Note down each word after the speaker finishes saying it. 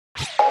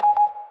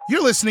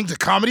You're listening to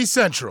Comedy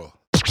Central.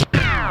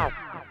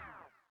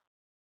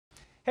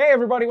 Hey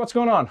everybody, what's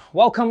going on?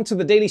 Welcome to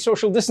the Daily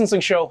Social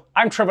Distancing Show.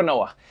 I'm Trevor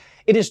Noah.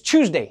 It is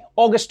Tuesday,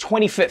 August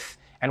 25th,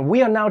 and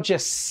we are now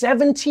just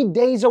 70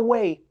 days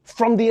away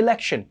from the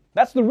election.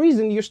 That's the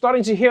reason you're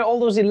starting to hear all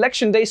those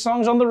election day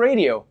songs on the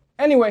radio.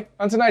 Anyway,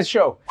 on tonight's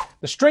show,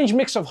 the strange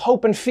mix of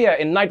hope and fear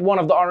in night one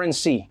of the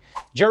RNC.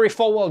 Jerry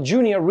Falwell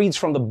Jr. reads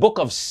from the Book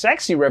of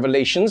Sexy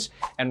Revelations,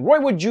 and Roy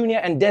Wood Jr.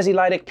 and Desi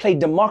Lydic play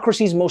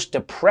democracy's most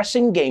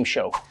depressing game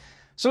show.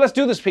 So let's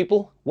do this,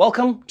 people.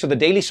 Welcome to the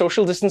Daily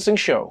Social Distancing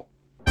Show.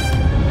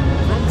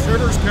 From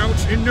Trevor's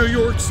couch in New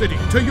York City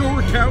to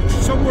your couch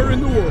somewhere in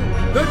the world,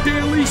 the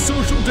Daily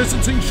Social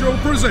Distancing Show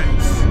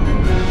presents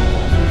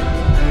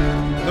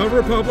the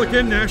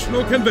Republican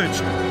National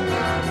Convention,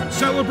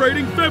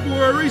 celebrating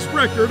February's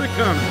record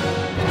economy.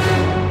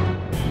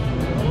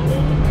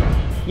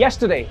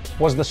 Yesterday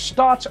was the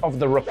start of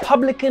the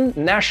Republican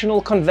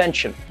National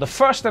Convention, the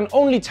first and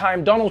only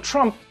time Donald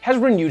Trump has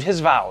renewed his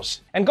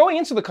vows. And going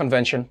into the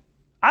convention,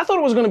 I thought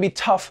it was going to be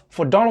tough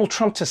for Donald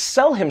Trump to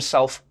sell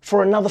himself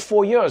for another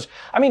 4 years.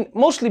 I mean,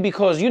 mostly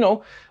because,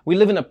 we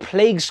live in a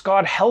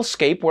plague-scarred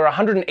hellscape where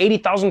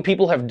 180,000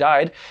 people have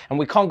died and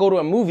we can't go to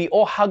a movie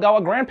or hug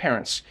our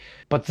grandparents.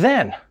 But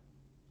then,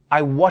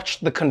 I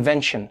watched the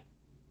convention.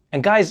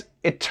 And guys,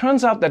 it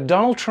turns out that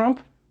Donald Trump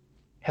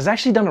has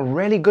actually done a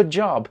really good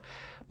job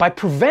by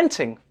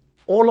preventing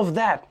all of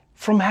that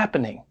from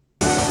happening.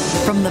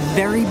 From the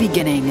very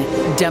beginning,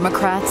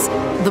 Democrats,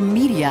 the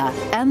media,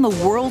 and the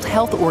World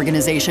Health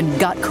Organization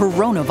got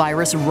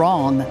coronavirus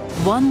wrong.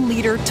 One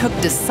leader took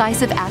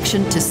decisive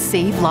action to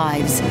save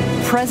lives: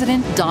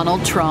 President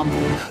Donald Trump.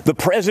 The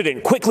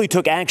president quickly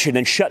took action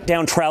and shut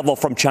down travel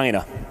from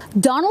China.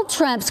 Donald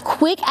Trump's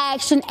quick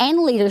action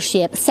and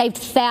leadership saved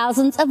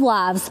thousands of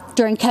lives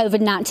during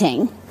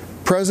COVID-19.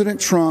 President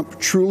Trump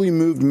truly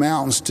moved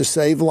mountains to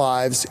save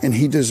lives, and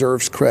he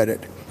deserves credit.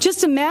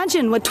 Just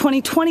imagine what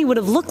 2020 would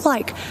have looked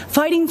like,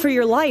 fighting for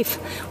your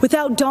life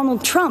without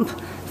Donald Trump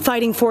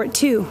fighting for it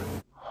too.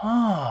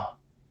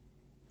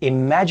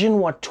 Imagine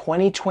what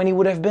 2020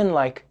 would have been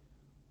like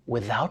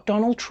without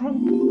Donald Trump.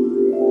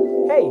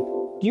 Hey,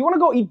 do you want to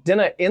go eat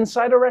dinner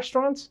inside a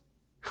restaurant?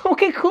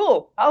 Okay,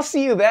 cool. I'll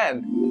see you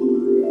then.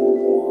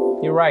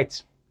 You're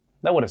right.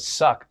 That would have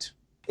sucked.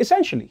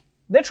 Essentially,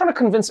 they're trying to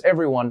convince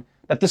everyone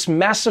that this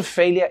massive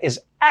failure is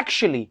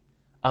actually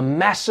a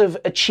massive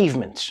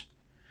achievement,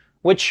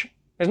 which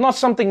is not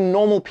something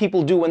normal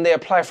people do when they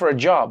apply for a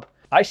job.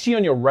 I see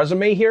on your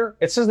resume here,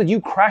 it says that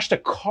you crashed a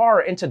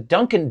car into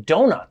Dunkin'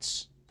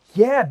 Donuts.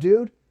 Yeah,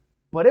 dude.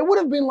 But it would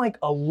have been like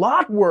a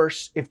lot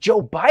worse if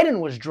Joe Biden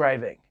was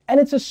driving. And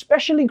it's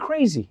especially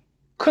crazy,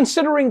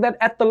 considering that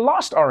at the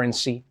last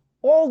RNC,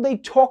 all they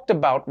talked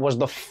about was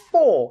the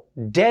 4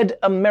 dead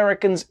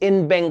Americans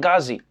in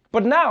Benghazi.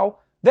 But now,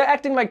 they're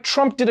acting like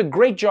Trump did a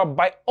great job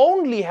by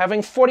only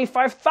having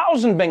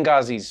 45,000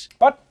 Benghazis.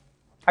 But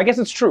I guess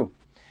it's true.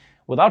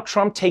 Without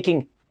Trump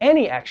taking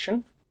any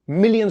action,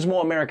 millions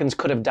more Americans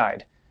could have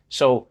died.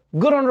 So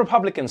good on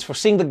Republicans for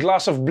seeing the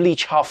glass of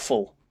bleach half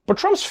full. But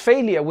Trump's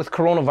failure with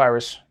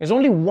coronavirus is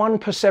only one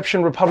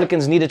perception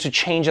Republicans needed to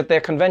change at their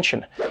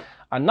convention.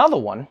 Another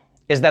one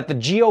is that the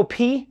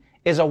GOP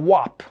is a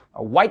WAP,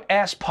 a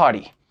white-ass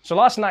party. So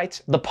last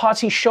night, the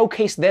party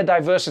showcased their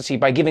diversity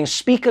by giving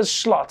speakers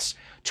slots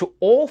to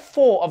all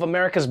 4 of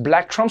America's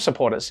black Trump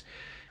supporters.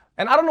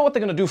 And I don't know what they're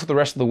going to do for the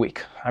rest of the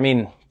week. I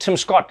mean, Tim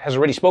Scott has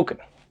already spoken.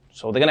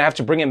 So they're going to have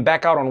to bring him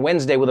back out on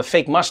Wednesday with a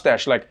fake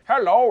mustache like,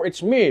 "Hello,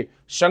 it's me,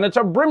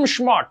 Senator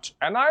Brimschmott,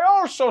 and I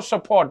also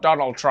support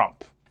Donald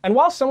Trump." And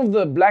while some of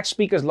the black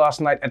speakers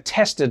last night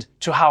attested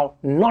to how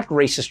not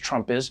racist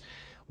Trump is,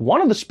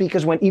 one of the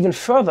speakers went even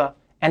further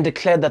and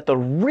declared that the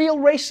real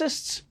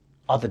racists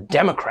are the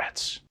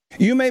Democrats.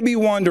 You may be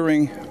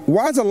wondering,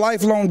 why is a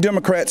lifelong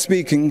Democrat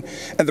speaking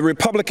at the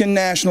Republican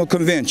National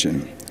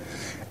Convention?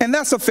 And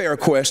that's a fair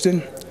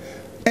question.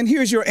 And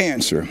here's your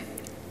answer.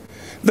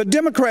 The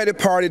Democratic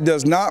Party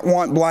does not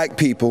want black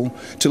people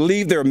to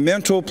leave their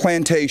mental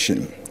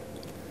plantation.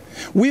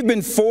 We've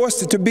been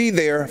forced to be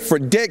there for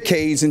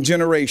decades and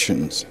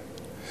generations.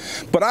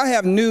 But I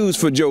have news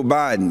for Joe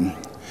Biden.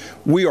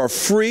 We are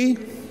free.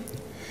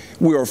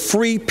 We are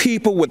free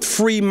people with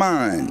free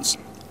minds.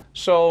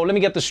 So let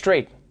me get this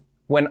straight.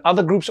 When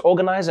other groups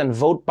organize and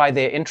vote by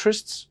their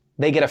interests,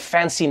 they get a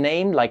fancy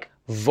name like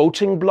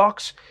voting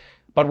blocks.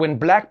 But when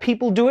black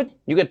people do it,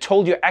 you get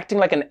told you're acting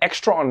like an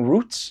extra on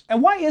Roots?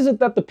 And why is it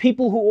that the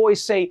people who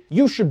always say,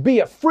 "You should be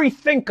a free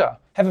thinker,"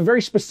 have a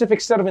very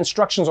specific set of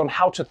instructions on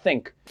how to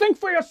think? Think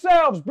for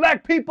yourselves,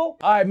 black people.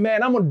 All right,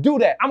 man, I'm gonna do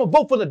that. I'm gonna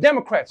vote for the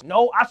Democrats.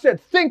 No, I said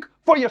think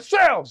for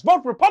yourselves.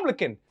 Vote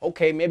Republican.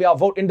 Okay, maybe I'll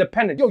vote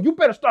independent. Yo, you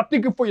better start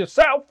thinking for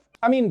yourself.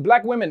 I mean,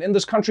 black women in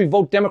this country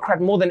vote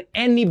Democrat more than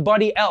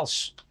anybody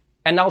else.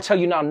 And I'll tell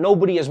you now,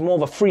 nobody is more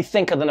of a free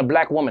thinker than a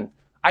black woman.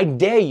 I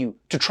dare you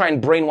to try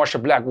and brainwash a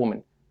black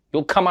woman.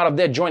 You'll come out of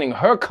there joining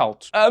her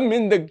cult. I'm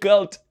in the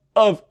cult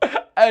of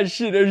I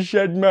should have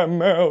shut my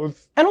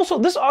mouth. And also,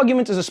 this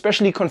argument is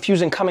especially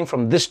confusing coming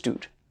from this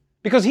dude.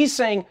 Because he's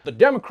saying the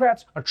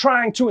Democrats are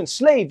trying to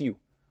enslave you.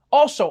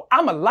 Also,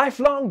 I'm a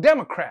lifelong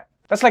Democrat.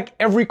 That's like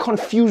every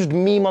confused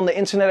meme on the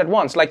internet at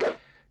once. Like,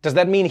 does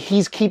that mean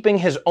he's keeping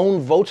his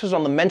own voters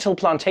on the mental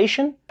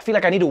plantation? I feel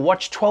like I need to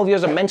watch 12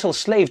 Years a Mental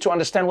Slave to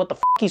understand what the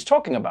f he's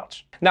talking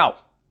about. Now,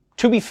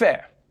 to be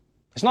fair,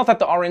 it's not that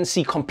the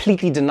RNC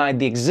completely denied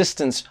the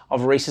existence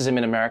of racism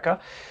in America.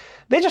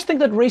 They just think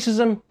that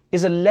racism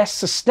is a less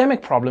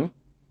systemic problem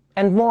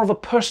and more of a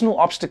personal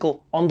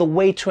obstacle on the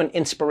way to an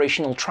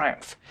inspirational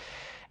triumph.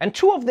 And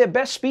two of their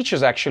best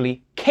speeches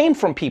actually came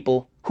from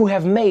people who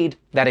have made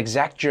that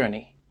exact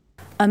journey.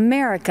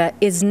 America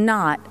is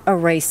not a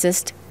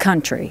racist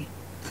country.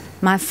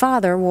 My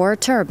father wore a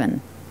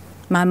turban.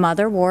 My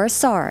mother wore a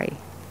sari.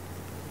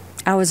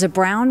 I was a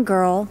brown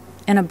girl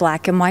in a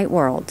black and white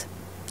world.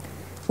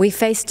 We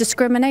faced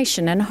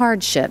discrimination and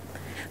hardship,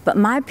 but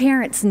my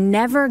parents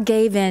never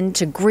gave in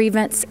to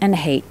grievance and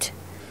hate.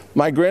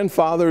 My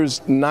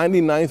grandfather's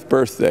 99th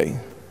birthday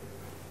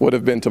would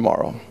have been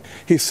tomorrow.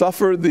 He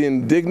suffered the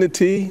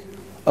indignity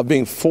of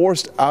being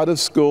forced out of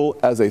school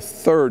as a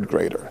third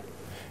grader.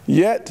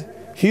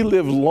 Yet, he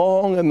lived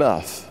long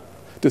enough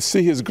to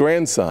see his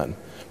grandson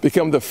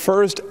become the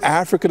first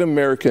African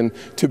American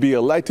to be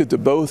elected to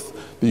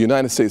both the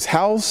United States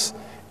House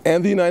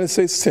and the United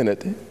States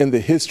Senate in the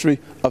history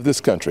of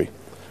this country.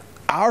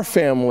 Our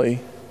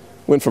family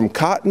went from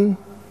cotton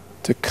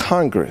to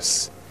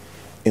Congress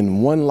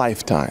in one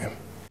lifetime.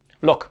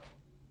 Look,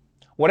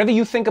 whatever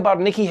you think about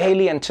Nikki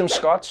Haley and Tim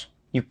Scott,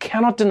 you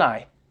cannot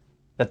deny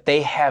that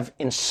they have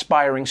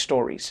inspiring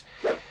stories.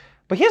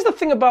 But here's the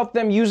thing about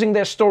them using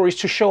their stories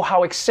to show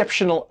how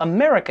exceptional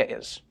America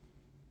is.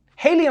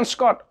 Haley and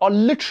Scott are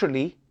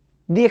literally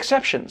the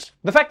exceptions.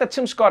 The fact that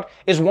Tim Scott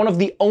is one of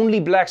the only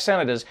black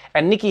senators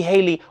and Nikki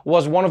Haley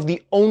was one of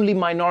the only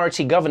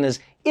minority governors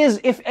is,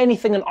 if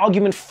anything, an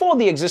argument for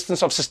the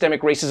existence of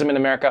systemic racism in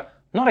America,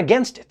 not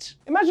against it.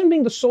 Imagine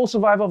being the sole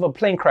survivor of a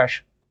plane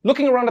crash,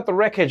 looking around at the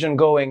wreckage and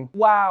going,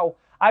 wow,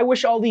 I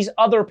wish all these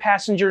other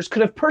passengers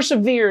could have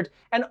persevered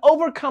and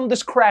overcome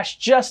this crash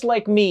just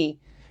like me.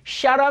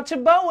 Shout out to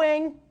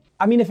Boeing.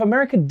 I mean, if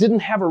America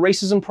didn't have a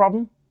racism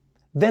problem,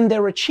 then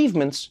their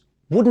achievements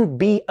wouldn't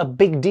be a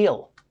big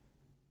deal.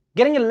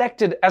 Getting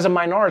elected as a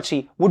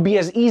minority would be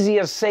as easy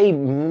as, say,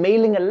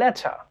 mailing a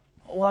letter.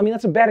 Well, I mean,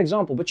 that's a bad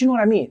example, but you know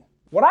what I mean.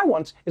 What I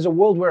want is a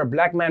world where a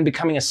black man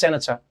becoming a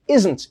senator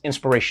isn't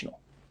inspirational.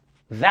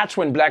 That's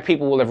when black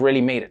people will have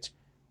really made it.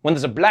 When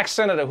there's a black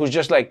senator who's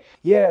just like,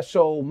 yeah,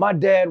 so my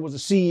dad was a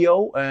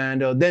CEO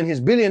and then his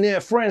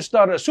billionaire friend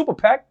started a super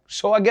PAC,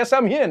 so I guess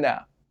I'm here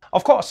now.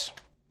 Of course,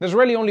 there's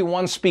really only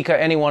one speaker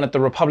anyone at the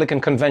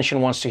Republican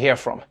convention wants to hear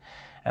from,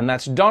 and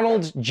that's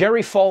Donald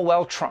Jerry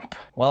Falwell Trump.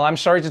 Well, I'm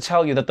sorry to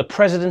tell you that the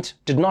president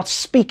did not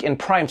speak in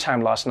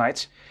primetime last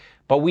night,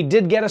 but we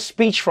did get a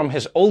speech from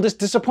his oldest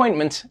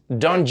disappointment,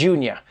 Don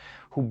Jr.,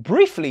 who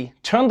briefly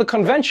turned the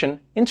convention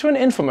into an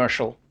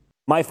infomercial.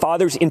 My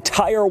father's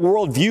entire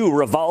worldview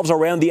revolves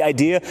around the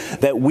idea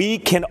that we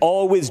can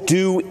always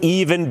do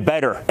even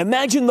better.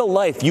 Imagine the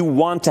life you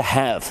want to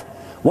have.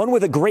 One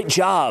with a great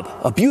job,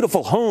 a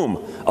beautiful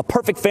home, a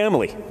perfect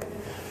family.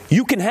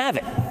 You can have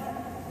it.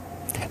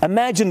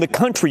 Imagine the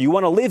country you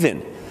want to live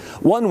in.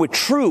 One with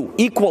true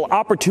equal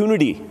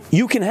opportunity.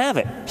 You can have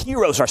it.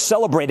 Heroes are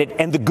celebrated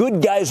and the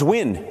good guys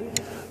win.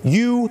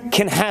 You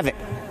can have it.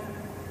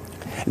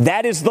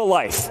 That is the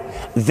life.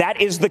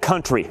 That is the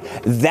country.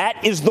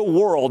 That is the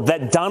world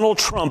that Donald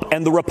Trump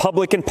and the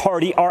Republican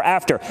Party are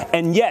after.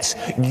 And yes,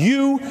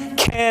 you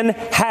can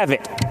have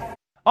it.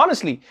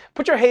 Honestly,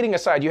 put your hating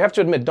aside, you have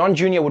to admit Don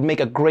Jr. would make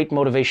a great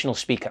motivational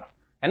speaker.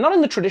 And not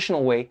in the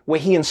traditional way where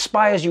he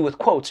inspires you with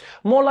quotes,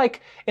 more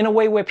like in a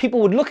way where people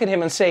would look at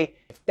him and say,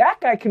 if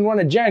that guy can run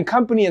a giant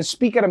company and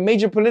speak at a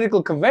major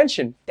political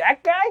convention,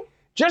 that guy?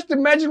 Just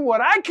imagine what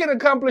I can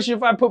accomplish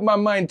if I put my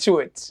mind to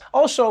it.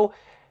 Also,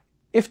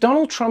 if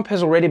Donald Trump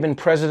has already been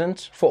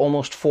president for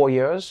almost 4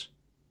 years,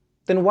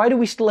 then why do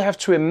we still have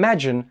to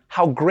imagine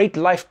how great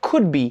life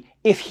could be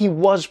if he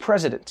was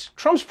president?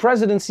 Trump's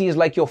presidency is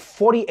like your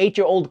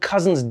 48-year-old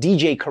cousin's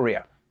DJ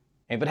career.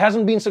 If it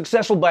hasn't been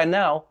successful by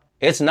now,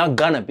 it's not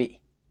gonna be.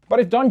 But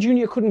if Don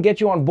Jr. couldn't get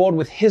you on board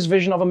with his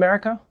vision of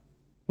America,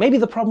 maybe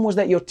the problem was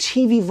that your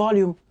TV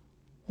volume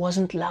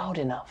wasn't loud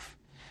enough.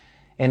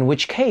 In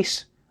which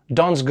case,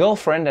 Don's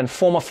girlfriend and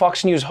former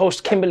Fox News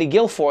host Kimberly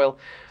Guilfoyle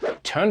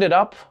turned it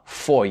up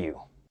for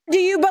you. Do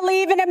you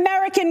believe in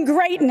American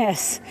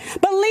greatness?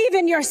 Believe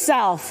in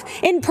yourself,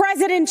 in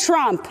President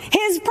Trump.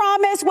 His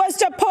promise was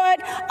to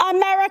put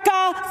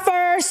America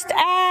first,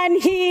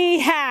 and he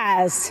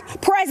has.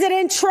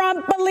 President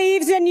Trump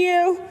believes in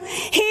you.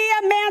 He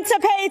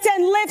emancipates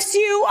and lifts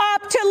you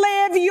up to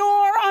live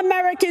your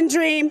American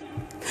dream.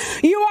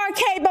 You are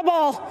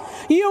capable,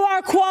 you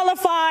are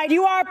qualified,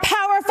 you are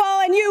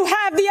powerful, and you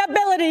have the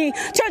ability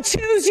to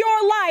choose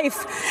your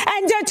life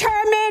and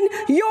determine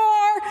your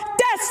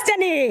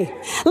destiny.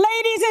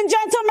 Ladies and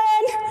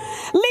gentlemen,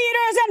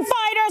 leaders and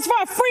fighters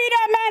for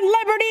freedom and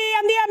liberty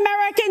and the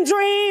American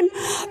dream,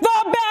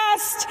 the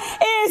best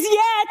is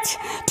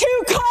yet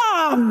to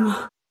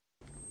come.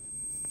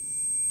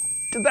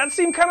 Did that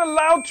seem kind of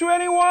loud to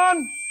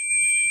anyone?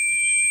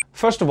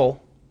 First of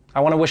all, I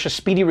want to wish a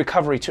speedy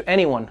recovery to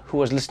anyone who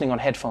was listening on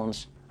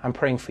headphones. I'm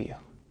praying for you.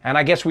 And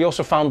I guess we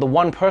also found the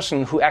one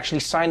person who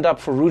actually signed up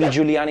for Rudy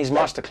Giuliani's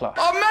masterclass.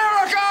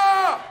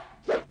 America!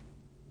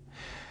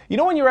 You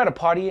know when you're at a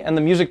party and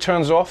the music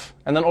turns off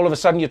and then all of a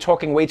sudden you're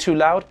talking way too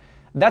loud?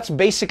 That's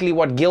basically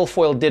what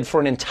Guilfoyle did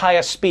for an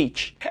entire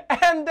speech.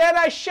 And then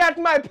I shat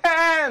my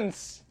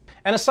pants!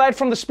 And aside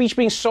from the speech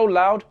being so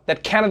loud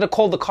that Canada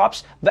called the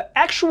cops, the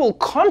actual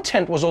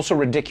content was also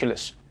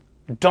ridiculous.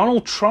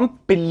 Donald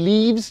Trump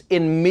believes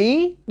in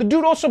me? The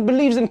dude also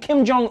believes in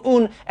Kim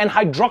Jong-un and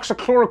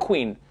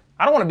hydroxychloroquine.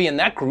 I don't want to be in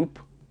that group.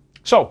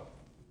 So,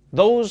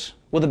 those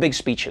were the big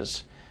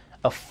speeches.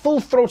 A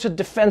full-throated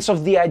defense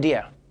of the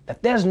idea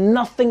that there's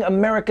nothing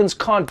Americans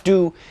can't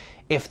do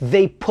if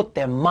they put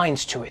their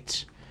minds to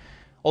it.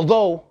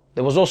 Although,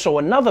 there was also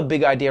another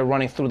big idea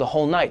running through the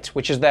whole night,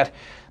 which is that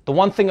the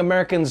one thing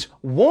Americans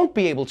won't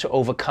be able to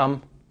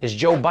overcome is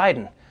Joe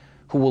Biden,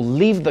 who will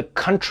leave the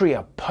country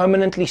a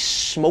permanently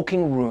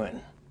smoking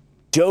ruin.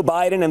 Joe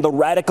Biden and the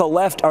radical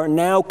left are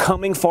now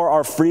coming for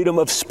our freedom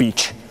of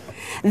speech.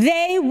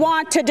 They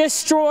want to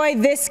destroy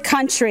this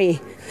country.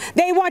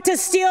 They want to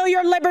steal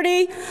your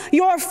liberty,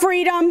 your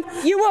freedom.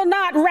 You will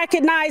not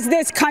recognize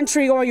this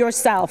country or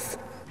yourself.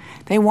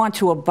 They want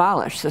to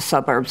abolish the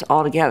suburbs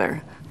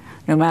altogether.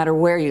 No matter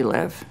where you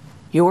live,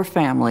 your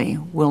family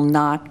will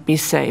not be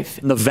safe.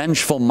 The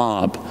vengeful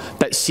mob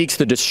that seeks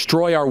to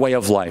destroy our way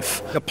of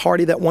life. A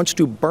party that wants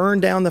to burn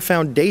down the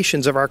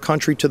foundations of our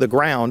country to the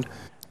ground.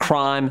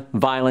 Crime,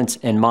 violence,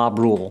 and mob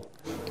rule.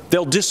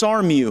 They'll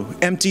disarm you,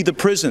 empty the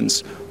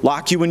prisons,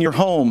 lock you in your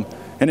home,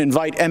 and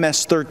invite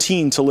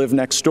MS-13 to live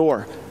next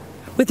door.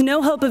 With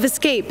no hope of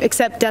escape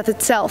except death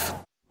itself.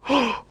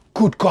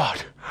 Good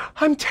God,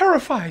 I'm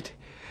terrified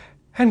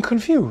and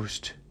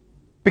confused.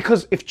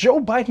 Because if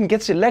Joe Biden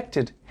gets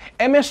elected,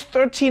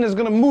 MS-13 is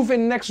going to move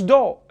in next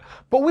door.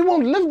 But we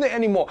won't live there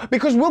anymore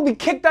because we'll be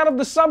kicked out of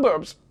the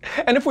suburbs.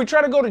 And if we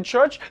try to go to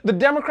church, the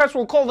Democrats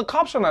will call the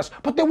cops on us.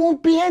 But there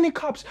won't be any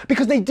cops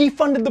because they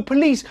defunded the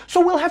police.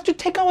 So we'll have to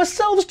take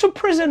ourselves to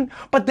prison.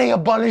 But they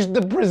abolished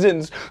the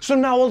prisons. So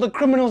now all the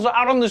criminals are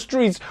out on the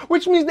streets,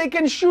 which means they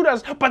can shoot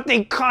us. But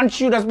they can't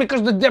shoot us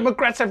because the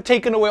Democrats have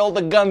taken away all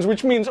the guns,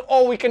 which means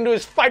all we can do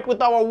is fight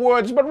with our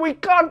words. But we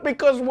can't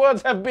because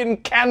words have been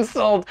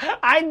canceled.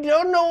 I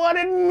don't know what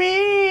it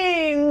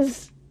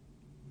means.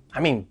 I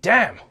mean,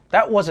 damn.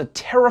 That was a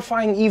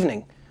terrifying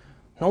evening.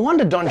 No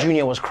wonder Don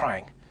Jr. was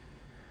crying.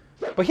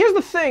 But here's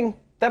the thing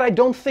that I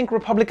don't think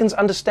Republicans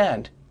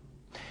understand.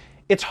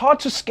 It's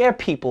hard to scare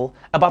people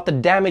about the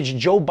damage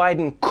Joe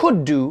Biden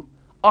could do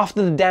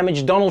after the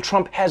damage Donald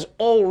Trump has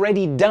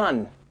already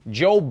done.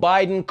 Joe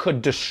Biden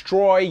could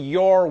destroy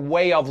your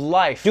way of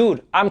life.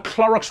 Dude, I'm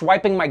Clorox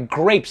wiping my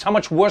grapes. How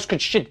much worse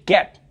could shit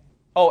get?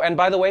 Oh, and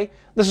by the way,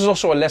 this is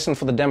also a lesson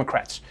for the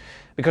Democrats.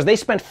 Because they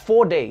spent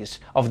 4 days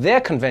of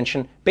their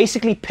convention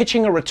basically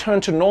pitching a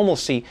return to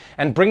normalcy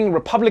and bringing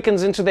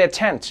Republicans into their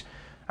tent.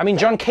 I mean,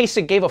 John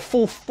Kasich gave a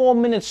full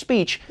 4-minute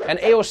speech and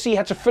AOC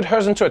had to fit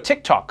hers into a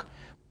TikTok.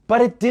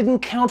 But it didn't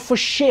count for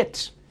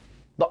shit.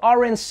 The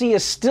RNC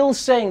is still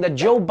saying that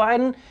Joe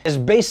Biden is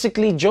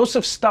basically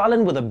Joseph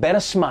Stalin with a better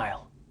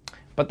smile.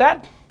 But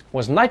that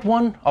was night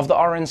one of the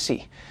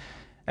RNC.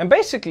 And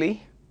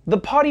basically, the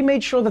party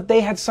made sure that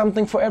they had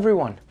something for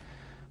everyone.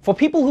 For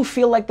people who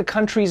feel like the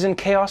country's in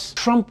chaos,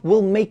 Trump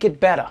will make it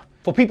better.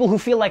 For people who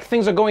feel like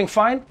things are going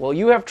fine, well,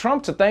 you have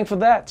Trump to thank for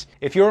that.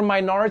 If you're a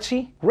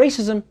minority,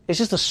 racism is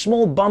just a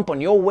small bump on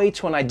your way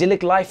to an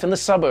idyllic life in the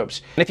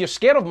suburbs. And if you're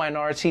scared of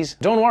minorities,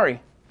 don't worry.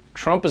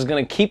 Trump is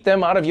going to keep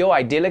them out of your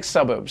idyllic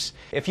suburbs.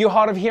 If you're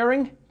hard of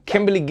hearing,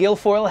 Kimberly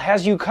Guilfoyle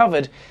has you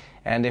covered.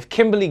 And if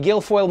Kimberly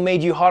Guilfoyle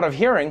made you hard of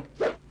hearing,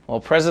 well,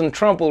 President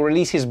Trump will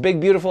release his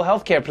big, beautiful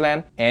healthcare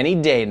plan any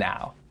day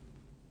now.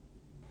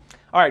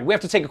 All right, we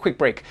have to take a quick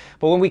break.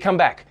 But when we come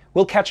back,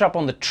 we'll catch up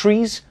on the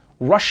trees,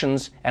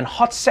 Russians, and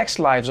hot sex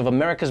lives of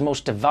America's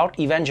most devout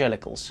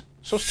evangelicals.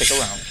 So stick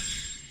around.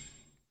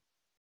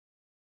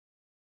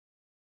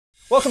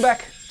 Welcome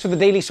back to the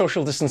Daily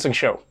Social Distancing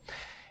Show.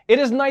 It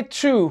is night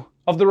 2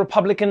 of the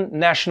Republican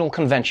National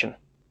Convention.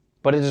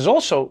 But it is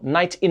also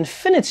night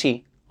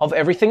infinity of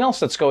everything else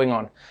that's going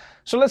on.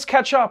 So let's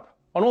catch up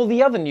on all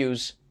the other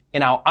news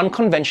in our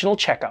unconventional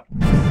checkup.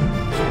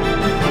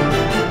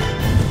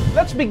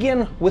 Let's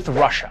begin with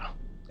Russia.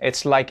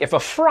 It's like if a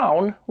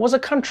frown was a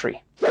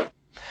country.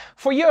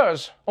 For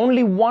years,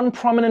 only one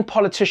prominent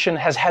politician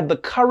has had the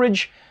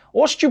courage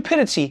or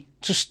stupidity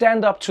to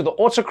stand up to the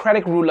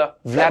autocratic ruler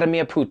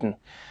Vladimir Putin.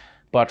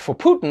 But for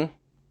Putin,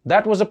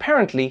 that was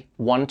apparently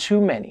one too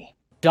many.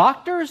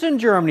 Doctors in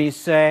Germany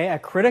say a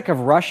critic of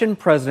Russian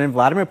President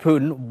Vladimir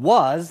Putin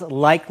was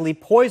likely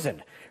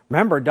poisoned.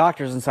 Remember,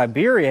 doctors in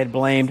Siberia had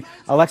blamed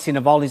Alexei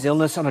Navalny's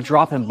illness on a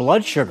drop in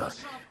blood sugar.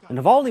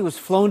 Navalny was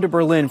flown to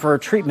Berlin for a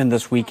treatment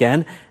this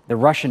weekend. The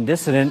Russian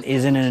dissident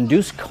is in an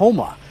induced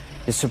coma.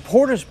 His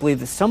supporters believe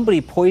that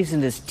somebody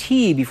poisoned his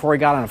tea before he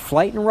got on a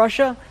flight in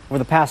Russia. Over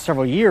the past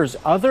several years,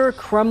 other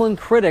Kremlin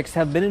critics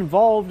have been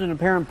involved in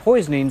apparent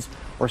poisonings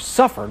or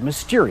suffered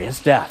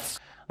mysterious deaths.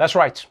 That's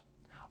right.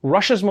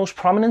 Russia's most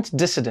prominent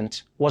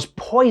dissident was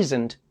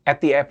poisoned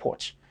at the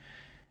airport.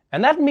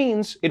 And that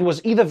means it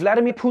was either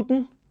Vladimir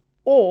Putin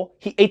or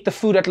he ate the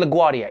food at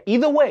LaGuardia.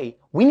 Either way,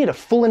 we need a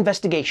full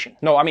investigation.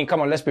 No, I mean,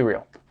 come on, let's be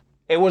real.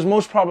 It was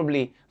most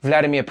probably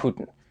Vladimir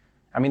Putin.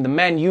 I mean, the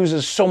man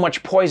uses so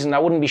much poison, I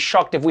wouldn't be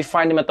shocked if we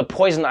find him at the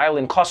poison aisle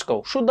in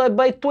Costco. Should I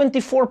buy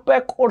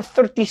 24-pack or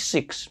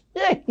 36?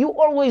 You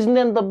always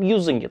end up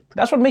using it.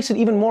 That's what makes it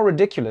even more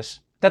ridiculous,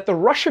 that the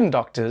Russian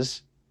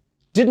doctors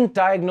didn't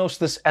diagnose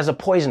this as a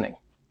poisoning.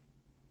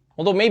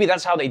 Although maybe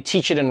that's how they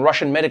teach it in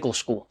Russian medical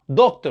school.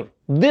 Doctor,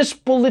 this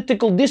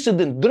political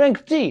dissident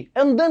drank tea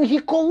and then he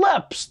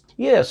collapsed.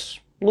 Yes,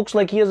 looks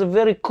like he has a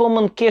very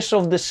common case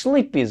of the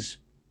sleepies.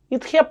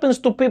 It happens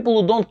to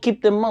people who don't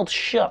keep their mouths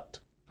shut.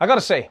 I gotta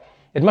say,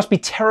 it must be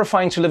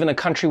terrifying to live in a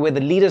country where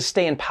the leaders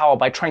stay in power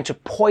by trying to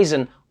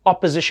poison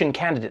opposition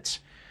candidates.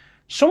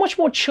 So much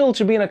more chill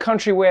to be in a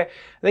country where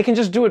they can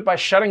just do it by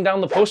shutting down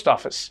the post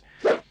office.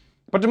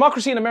 But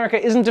democracy in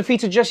America isn't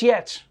defeated just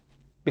yet.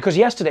 Because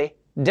yesterday,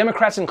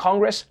 Democrats in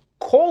Congress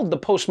called the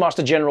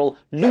Postmaster General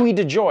Louis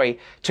DeJoy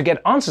to get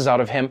answers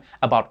out of him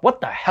about what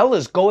the hell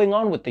is going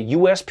on with the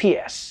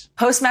USPS.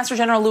 Postmaster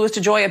General Louis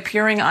DeJoy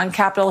appearing on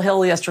Capitol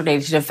Hill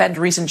yesterday to defend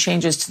recent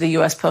changes to the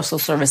U.S. Postal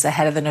Service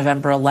ahead of the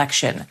November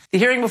election. The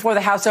hearing before the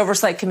House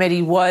Oversight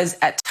Committee was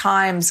at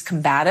times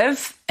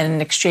combative. In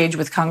an exchange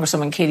with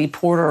Congresswoman Katie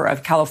Porter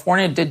of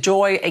California,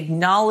 DeJoy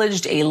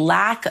acknowledged a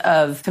lack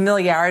of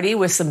familiarity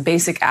with some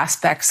basic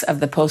aspects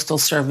of the Postal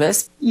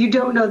Service. You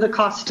don't know the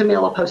cost to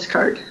mail a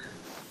postcard?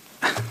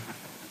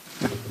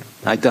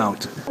 I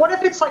don't. What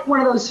if it's like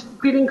one of those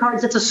greeting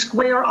cards that's a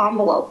square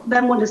envelope?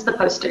 Then what is the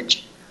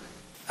postage?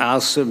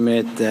 I'll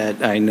submit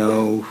that I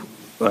know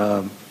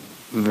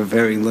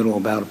very little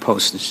about a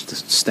postage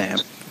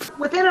stamp.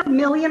 Within 1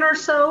 million or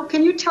so,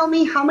 can you tell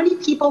me how many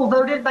people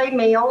voted by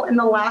mail in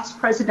the last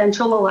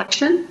presidential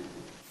election?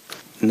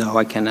 No,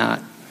 I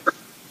cannot.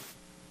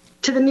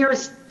 To the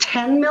nearest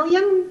 10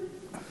 million?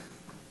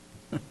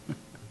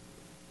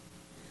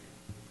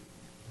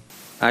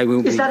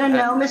 Is that a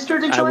no, Mr.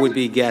 DeJoy? I would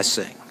be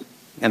guessing,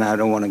 and I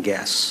don't want to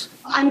guess.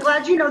 I'm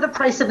glad you know the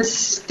price of a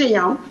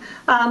stamp,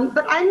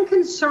 but I'm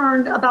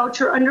concerned about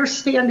your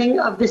understanding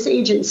of this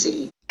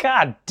agency.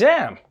 God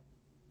damn.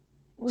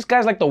 This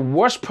guy's like the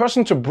worst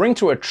person to bring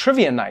to a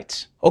trivia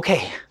night.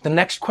 Okay, the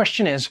next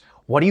question is,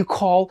 what do you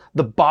call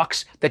the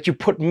box that you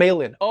put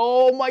mail in?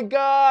 Oh my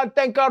God,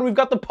 thank God we've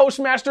got the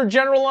Postmaster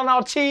General on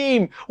our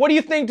team. What do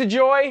you think,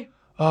 DeJoy?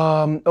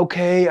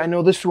 Okay, I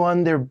know this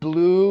one, they're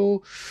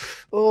blue.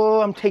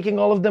 Oh, I'm taking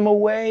all of them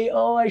away.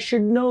 Oh, I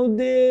should know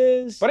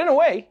this. But in a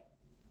way,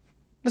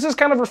 this is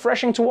kind of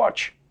refreshing to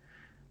watch.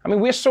 I mean,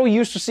 we're so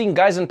used to seeing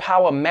guys in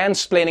power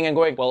mansplaining and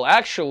going, well,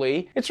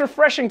 actually, it's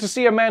refreshing to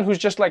see a man who's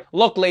just like,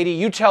 look, lady,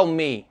 you tell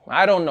me.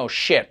 I don't know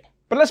shit.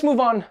 But let's move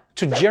on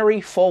to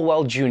Jerry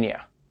Falwell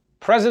Jr.,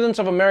 president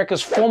of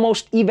America's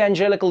foremost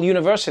evangelical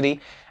university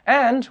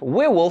and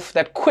werewolf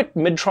that quit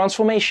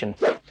mid-transformation.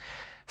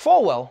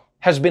 Falwell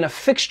has been a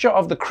fixture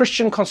of the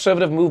Christian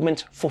conservative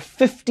movement for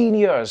 15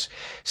 years,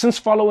 since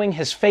following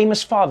his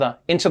famous father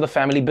into the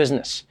family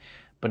business.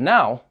 But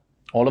now,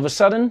 all of a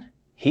sudden,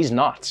 he's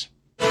not.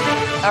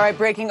 All right,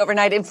 breaking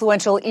overnight,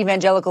 influential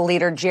evangelical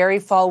leader Jerry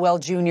Falwell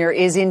Jr.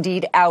 is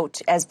indeed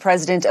out as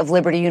president of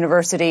Liberty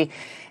University.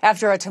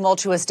 After a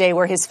tumultuous day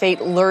where his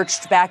fate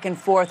lurched back and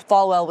forth,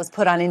 Falwell was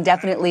put on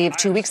indefinite leave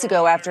 2 weeks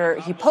ago after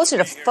he posted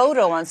a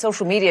photo on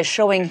social media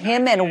showing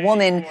him and a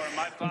woman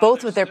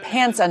both with their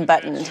pants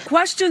unbuttoned.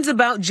 Questions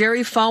about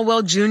Jerry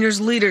Falwell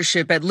Jr.'s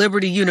leadership at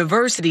Liberty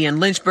University in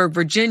Lynchburg,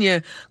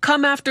 Virginia,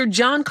 come after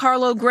John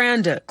Carlo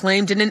Granda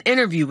claimed in an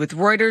interview with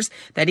Reuters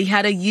that he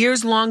had a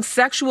years-long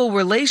sexual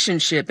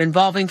relationship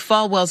involving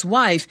Falwell's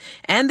wife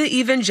and the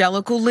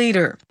evangelical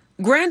leader.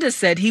 Granda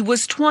said he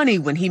was 20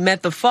 when he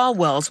met the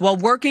Falwells while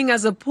working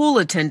as a pool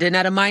attendant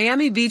at a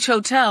Miami Beach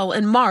hotel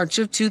in March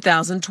of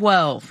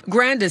 2012.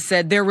 Granda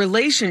said their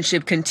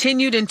relationship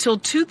continued until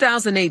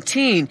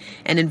 2018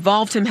 and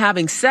involved him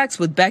having sex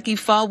with Becky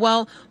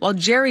Falwell while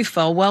Jerry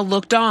Falwell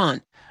looked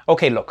on.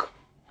 Okay, look,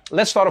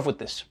 let's start off with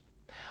this.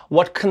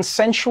 What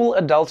consensual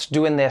adults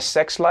do in their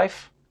sex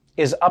life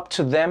is up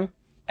to them,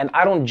 and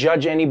I don't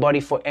judge anybody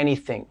for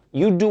anything.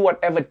 You do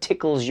whatever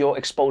tickles your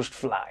exposed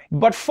fly.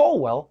 But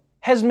Falwell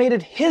has made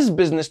it his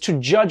business to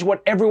judge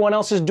what everyone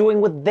else is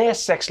doing with their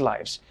sex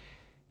lives.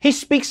 He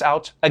speaks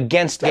out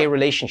against gay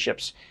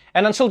relationships.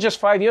 And until just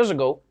 5 years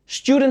ago,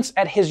 students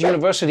at his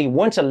university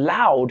weren't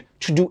allowed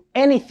to do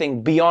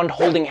anything beyond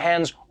holding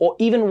hands or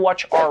even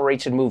watch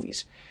R-rated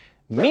movies.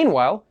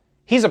 Meanwhile,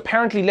 he's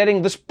apparently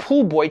letting this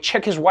pool boy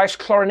check his wife's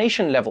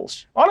chlorination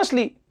levels.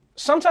 Honestly,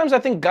 sometimes I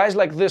think guys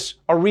like this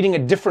are reading a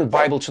different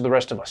Bible to the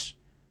rest of us.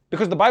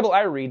 Because the Bible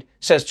I read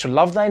says to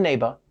love thy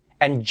neighbor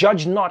and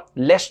judge not,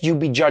 lest you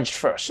be judged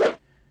first.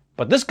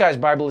 But this guy's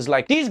Bible is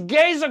like, these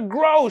gays are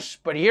gross,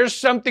 but here's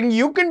something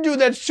you can do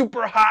that's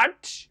super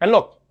hot. And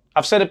look,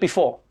 I've said it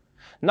before.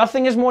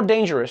 Nothing is more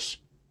dangerous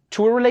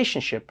to a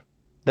relationship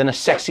than a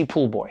sexy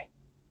pool boy.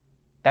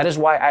 That is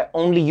why I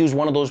only use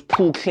one of those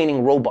pool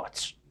cleaning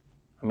robots.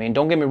 I mean,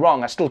 don't get me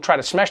wrong, I still try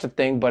to smash the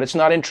thing, but it's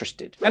not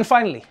interested. And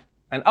finally,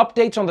 an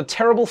update on the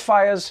terrible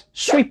fires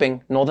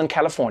sweeping Northern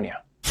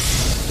California.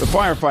 The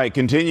firefight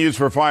continues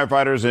for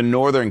firefighters in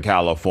Northern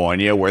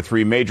California, where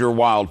 3 major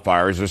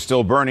wildfires are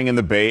still burning in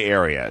the Bay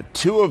Area.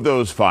 2 of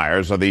those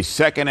fires are the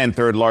second and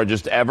third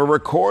largest ever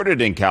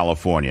recorded in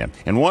California.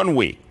 In 1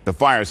 week, the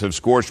fires have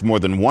scorched more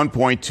than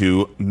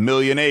 1.2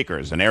 million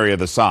acres, an area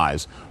the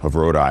size of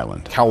Rhode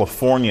Island.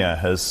 California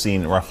has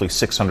seen roughly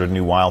 600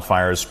 new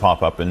wildfires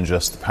pop up in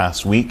just the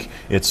past week.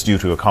 It's due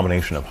to a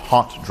combination of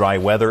hot, dry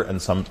weather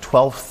and some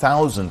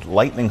 12,000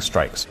 lightning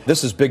strikes.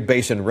 This is Big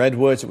Basin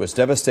Redwoods. It was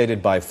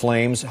devastated by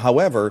flames.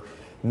 However,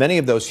 many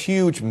of those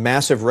huge,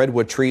 massive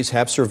redwood trees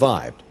have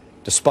survived,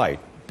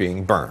 despite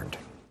being burned.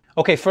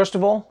 Okay, first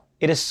of all,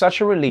 it is such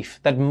a relief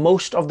that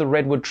most of the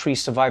redwood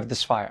trees survived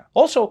this fire.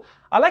 Also,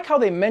 I like how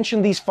they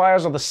mention these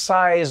fires are the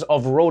size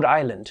of Rhode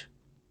Island.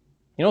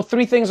 You know,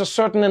 3 things are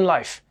certain in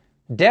life: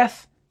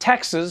 death,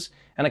 taxes,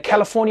 and a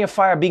California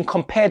fire being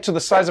compared to the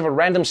size of a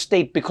random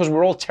state because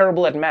we're all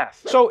terrible at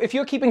math. So if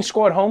you're keeping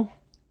score at home,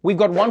 we've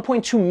got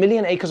 1.2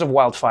 million acres of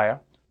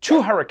wildfire,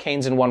 2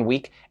 hurricanes in 1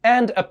 week,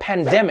 and a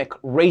pandemic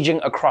raging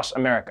across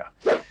America.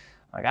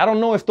 Like, I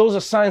don't know if those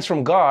are signs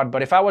from God,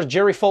 but if I was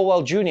Jerry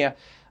Falwell Jr.,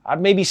 I'd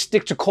maybe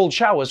stick to cold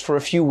showers for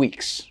a few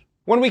weeks.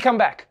 When we come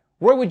back,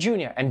 Roy Wood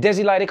Jr. and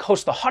Desi Leidig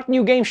host the hot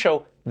new game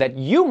show that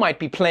you might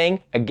be playing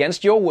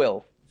against your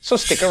will. So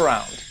stick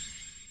around.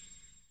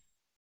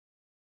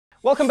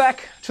 Welcome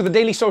back to the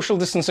Daily Social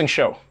Distancing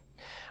Show.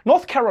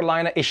 North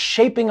Carolina is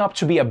shaping up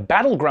to be a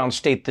battleground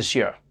state this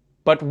year.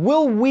 But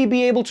will we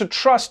be able to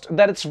trust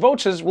that its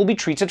voters will be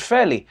treated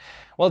fairly?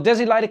 Well,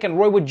 Desi Leidig and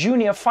Roy Wood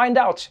Jr. find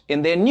out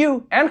in their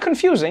new and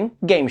confusing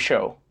game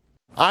show.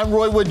 I'm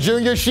Roy Wood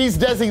Jr., she's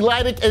Desi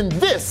Leidig, and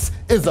this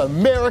is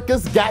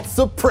America's Got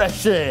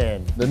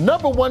Suppression, the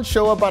 #1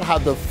 show about how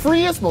the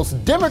freest,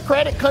 most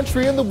democratic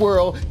country in the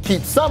world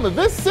keeps some of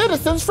its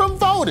citizens from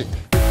voting.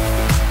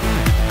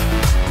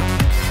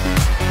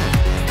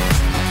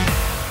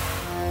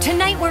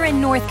 Tonight we're in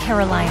North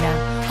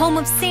Carolina, home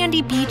of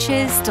sandy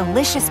beaches,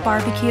 delicious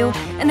barbecue,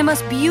 and the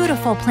most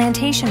beautiful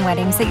plantation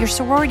weddings that your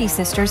sorority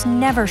sisters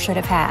never should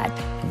have had.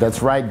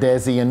 That's right,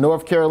 Desi, and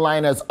North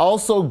Carolina is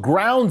also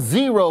ground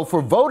zero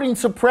for voting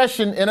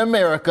suppression in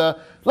America.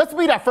 Let's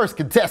meet our first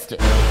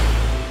contestant.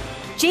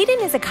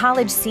 Jaden is a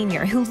college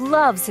senior who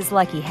loves his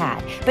lucky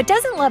hat, but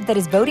doesn't love that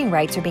his voting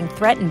rights are being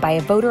threatened by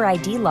a voter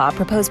ID law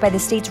proposed by the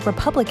state's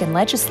Republican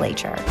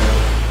legislature.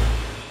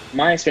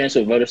 My experience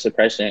with voter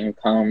suppression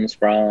comes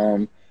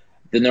from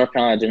the North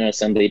Carolina General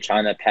Assembly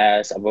trying to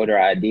pass a voter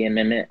ID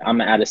amendment.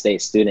 I'm an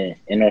out-of-state student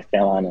in North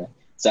Carolina,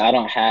 so I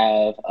don't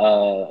have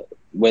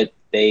what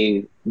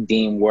they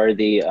deem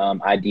worthy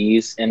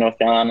IDs in North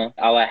Carolina.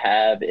 All I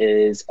have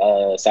is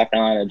a South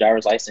Carolina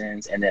driver's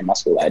license and then my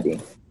school ID.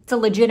 It's a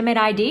legitimate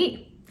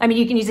ID. I mean,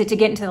 you can use it to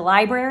get into the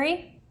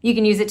library. You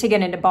can use it to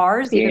get into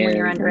bars, even when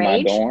you're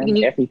underage. My dorm, you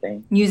can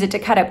everything. Use it to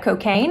cut up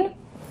cocaine.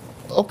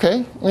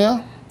 Okay,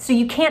 yeah. So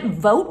you can't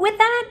vote with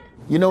that?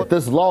 You know,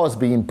 this law is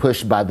being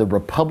pushed by the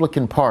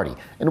Republican Party,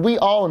 and we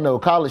all know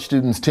college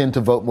students tend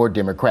to vote more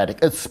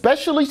Democratic,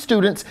 especially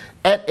students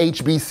at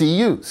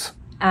HBCUs.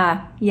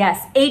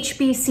 Yes,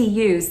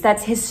 HBCUs.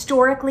 That's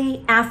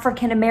historically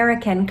African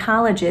American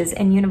colleges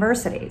and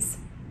universities.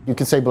 You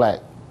can say black.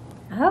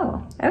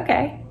 Oh,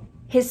 okay.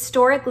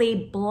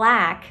 Historically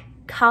black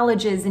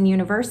colleges and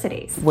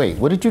universities. Wait,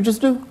 what did you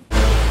just do?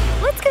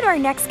 Let's get our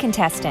next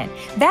contestant.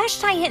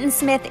 Vashti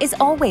Hinton-Smith is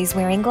always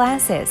wearing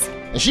glasses.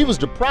 And she was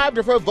deprived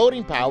of her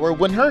voting power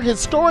when her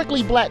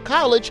historically black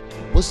college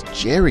was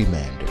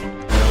gerrymandered.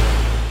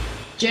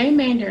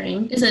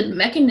 Gerrymandering is a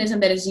mechanism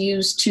that is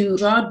used to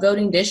draw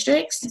voting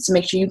districts to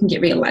make sure you can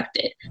get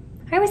reelected.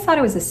 I always thought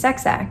it was a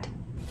sex act.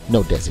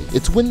 No, Desi,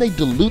 it's when they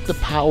dilute the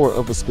power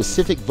of a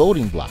specific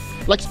voting block,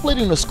 like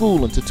splitting a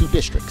school into 2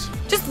 districts.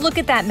 Just look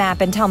at that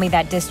map and tell me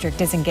that district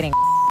isn't getting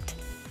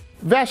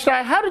Vashti,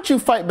 how did you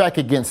fight back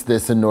against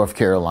this in North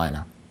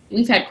Carolina?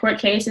 We've had court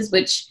cases,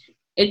 which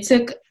it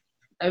took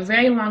a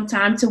very long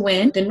time to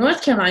win. The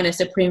North Carolina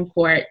Supreme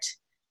Court,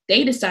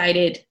 they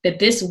decided that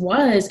this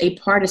was a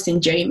partisan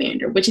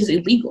gerrymander, which is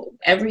illegal.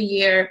 Every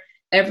year,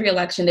 every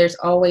election, there's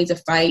always a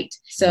fight.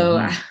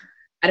 So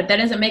if that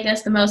doesn't make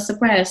us the most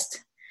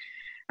suppressed,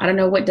 I don't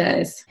know what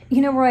does.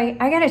 You know, Roy,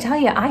 I gotta tell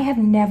you, I have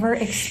never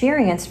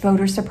experienced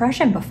voter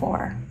suppression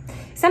before.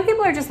 Some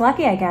people are just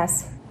lucky, I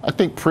guess. I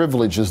think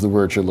privilege is the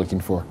word you're looking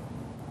for.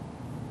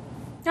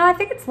 No, I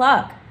think it's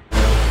luck.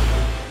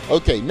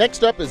 Okay,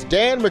 next up is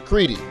Dan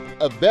McCready,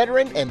 a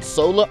veteran and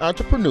solo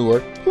entrepreneur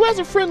who has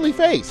a friendly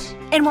face.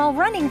 And while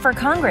running for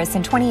Congress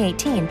in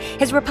 2018,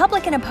 his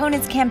Republican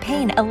opponent's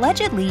campaign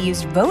allegedly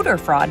used voter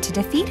fraud to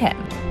defeat him.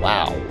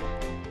 Wow.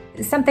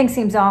 Something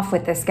seems off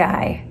with this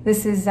guy.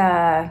 This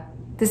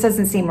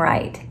doesn't seem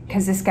right,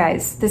 because this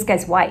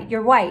guy's white.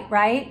 You're white,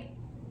 right?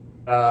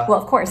 Well,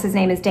 of course, his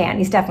name is Dan.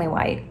 He's definitely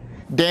white.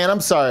 Dan,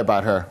 I'm sorry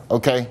about her,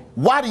 okay?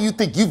 Why do you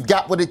think you've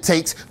got what it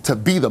takes to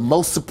be the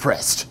most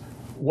suppressed?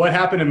 What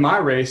happened in my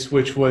race,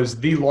 which was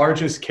the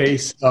largest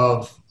case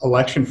of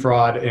election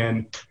fraud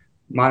in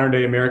modern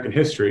day American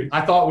history.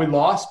 I thought we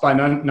lost by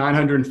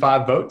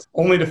 905 votes,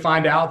 only to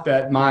find out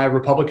that my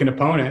Republican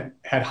opponent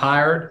had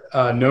hired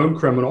a known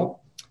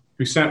criminal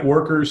who sent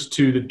workers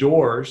to the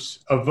doors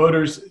of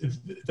voters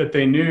that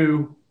they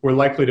knew were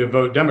likely to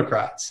vote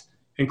Democrats,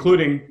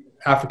 including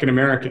African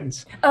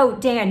Americans. Oh,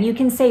 Dan, you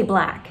can say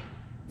black.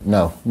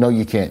 No,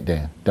 you can't,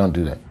 Dan. Don't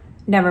do that.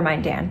 Never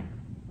mind, Dan.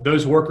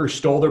 Those workers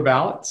stole their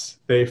ballots.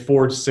 They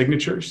forged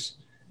signatures.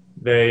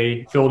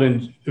 They filled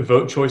in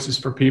vote choices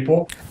for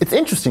people. It's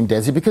interesting,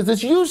 Desi, because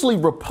it's usually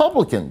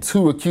Republicans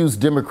who accuse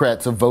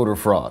Democrats of voter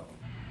fraud.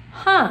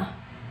 Huh.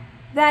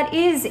 That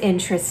is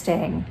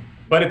interesting.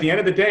 But at the end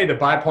of the day, the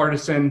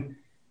bipartisan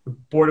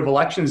Board of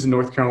Elections in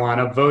North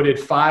Carolina voted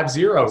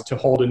 5-0 to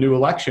hold a new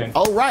election.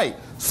 All right.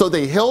 So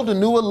they held a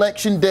new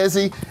election,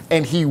 Desi,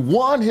 and he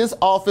won his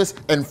office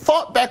and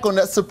fought back on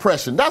that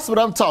suppression. That's what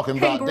I'm talking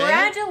about,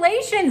 Dan.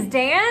 Congratulations,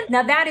 Dan.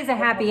 Now that is a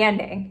happy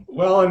ending.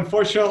 Well,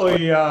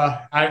 unfortunately,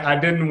 I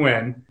didn't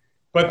win.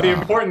 But the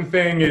important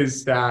thing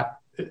is that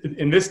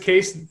in this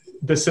case,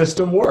 the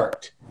system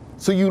worked.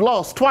 So you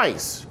lost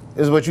twice,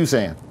 is what you're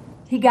saying?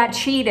 He got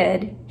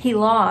cheated, he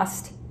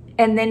lost,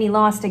 and then he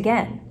lost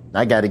again.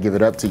 I got to give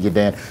it up to you,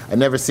 Dan. I've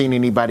never seen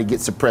anybody get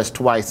suppressed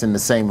twice in the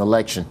same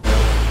election.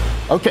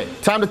 Okay,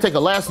 time to take a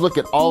last look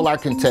at all our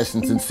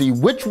contestants and see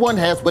which one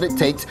has what it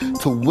takes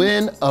to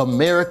win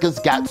America's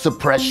Got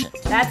Suppression.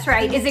 That's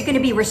right. Is it going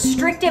to be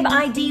restrictive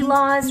ID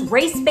laws,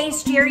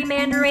 race-based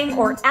gerrymandering,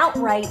 or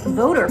outright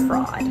voter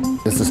fraud?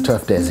 This is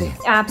tough, Desi.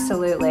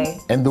 Absolutely.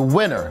 And the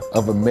winner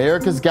of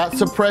America's Got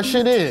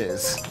Suppression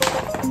is...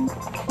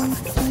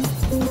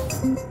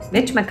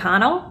 Mitch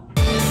McConnell?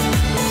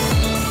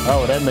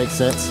 Oh, that makes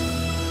sense.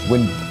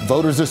 When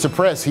voters are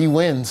suppressed, he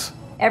wins.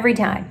 Every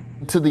time.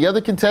 To the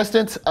other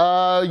contestants,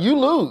 you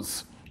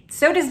lose.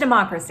 So does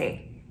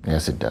democracy.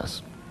 Yes, it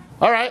does.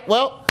 All right,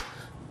 well,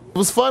 it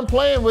was fun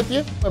playing with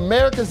you.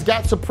 America's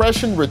Got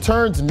Suppression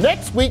returns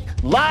next week,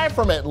 live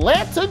from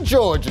Atlanta,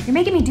 Georgia. You're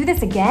making me do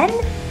this again?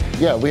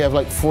 Yeah, we have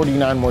like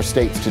 49 more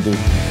states to do.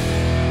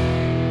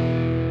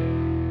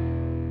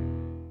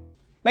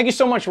 Thank you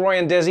so much, Roy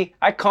and Desi.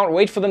 I can't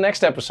wait for the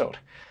next episode.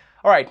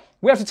 All right,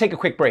 we have to take a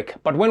quick break,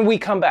 but when we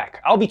come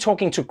back, I'll be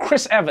talking to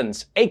Chris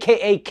Evans,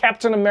 aka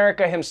Captain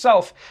America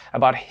himself,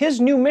 about his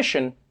new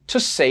mission to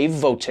save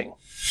voting.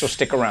 So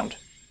stick around.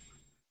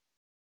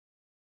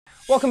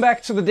 Welcome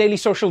back to the Daily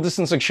Social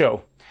Distancing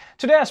Show.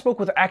 Today I spoke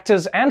with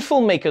actors and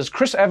filmmakers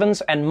Chris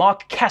Evans and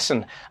Mark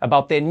Kassen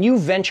about their new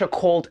venture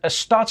called A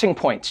Starting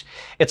Point.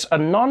 It's a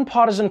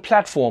nonpartisan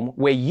platform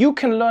where you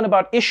can learn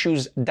about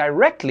issues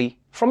directly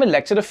from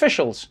elected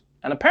officials.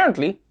 And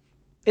apparently,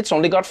 it's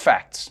only got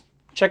facts.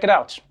 Check it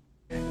out.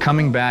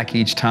 Coming back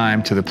each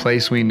time to the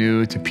place we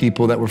knew, to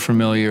people that were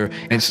familiar,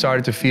 and it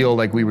started to feel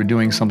like we were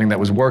doing something that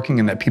was working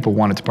and that people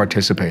wanted to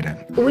participate in.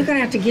 We're going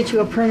to have to get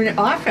you a permanent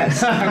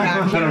office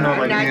around here. I don't know if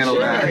I can handle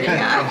that.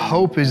 Yeah. The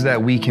hope is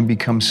that we can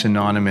become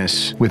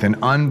synonymous with an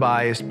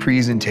unbiased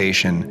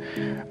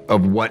presentation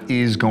of what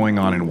is going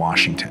on in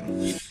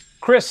Washington.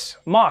 Chris,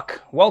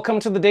 Mark, welcome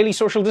to the Daily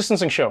Social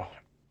Distancing Show.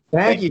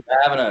 Thank you for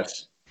having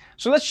us.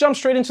 So let's jump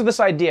straight into this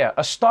idea,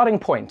 A Starting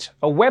Point,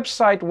 a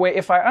website where,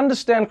 if I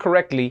understand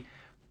correctly,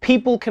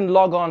 people can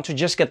log on to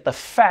just get the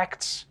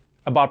facts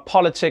about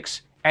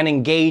politics and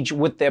engage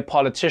with their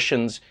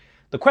politicians.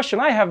 The question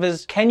I have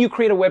is, can you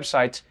create a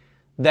website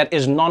that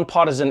is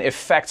nonpartisan if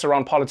facts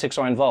around politics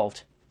are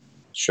involved?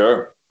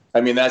 Sure. I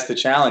mean, that's the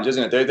challenge,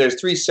 isn't it?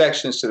 There's 3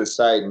 sections to the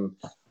site, and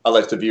I'll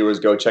let the viewers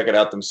go check it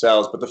out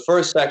themselves. But the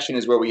first section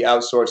is where we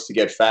outsource to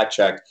get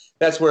fact-checked.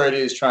 That's where it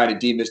is trying to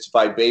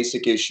demystify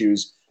basic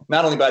issues,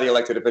 not only by the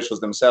elected officials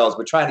themselves,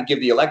 but trying to give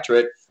the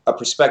electorate a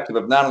perspective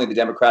of not only the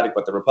Democratic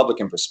but the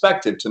Republican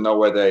perspective to know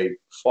where they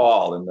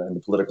fall in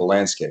the political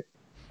landscape.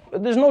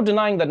 There's no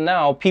denying that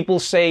now people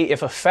say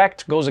if a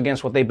fact goes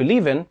against what they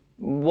believe in,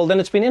 well, then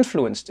it's been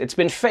influenced, it's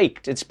been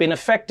faked, it's been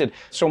affected.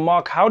 So,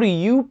 Mark, how do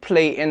you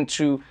play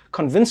into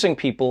convincing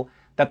people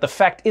that the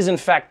fact is in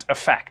fact a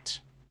fact?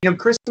 You know,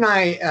 Chris and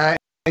I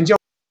and Joe,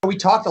 we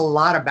talked a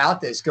lot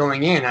about this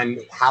going in on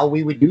how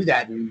we would do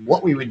that and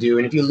what we would do.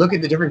 And if you look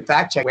at the different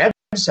fact check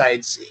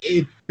websites,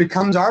 it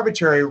becomes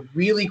arbitrary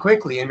really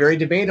quickly and very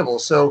debatable.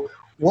 So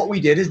what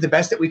we did is the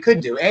best that we could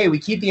do. A, we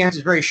keep the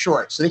answers very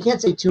short, so they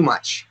can't say too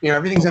much. You know,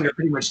 everything's under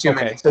pretty much 2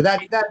 minutes. So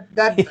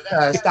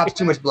that stops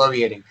too much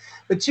bloviating.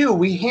 But 2,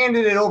 we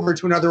handed it over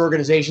to another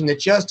organization that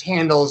just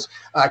handles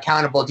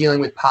accountable dealing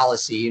with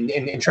policy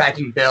and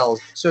tracking bills.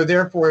 So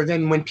therefore,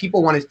 then when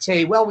people want to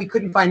say, well, we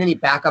couldn't find any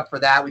backup for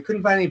that, we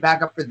couldn't find any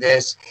backup for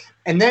this,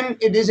 and then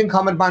it is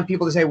incumbent upon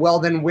people to say, well,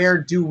 then where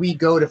do we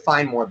go to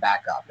find more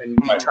backup? And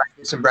we try to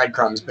get some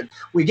breadcrumbs. But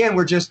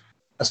we're just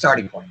a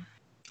starting point.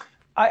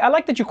 I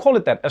like that you call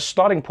it that, a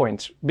starting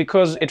point,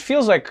 because it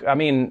feels like, I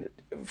mean,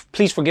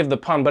 please forgive the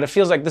pun, but it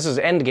feels like this is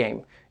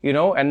endgame, you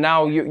know? And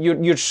now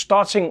you're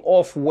starting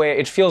off where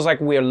it feels like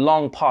we're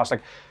long past.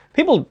 Like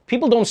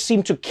people don't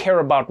seem to care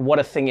about what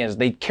a thing is.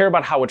 They care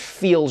about how it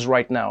feels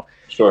right now.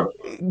 Sure.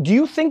 Do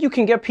you think you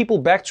can get people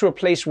back to a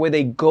place where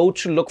they go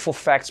to look for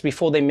facts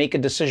before they make a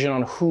decision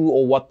on who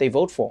or what they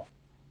vote for?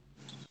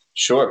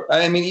 Sure.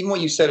 I mean, even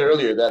what you said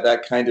earlier,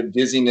 that kind of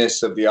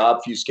dizziness of the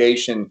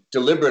obfuscation,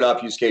 deliberate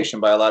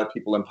obfuscation by a lot of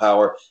people in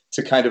power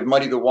to kind of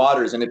muddy the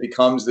waters, and it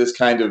becomes this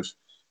kind of,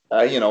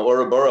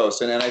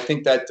 Ouroboros. And I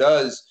think that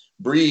does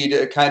breed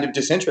a kind of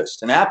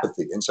disinterest and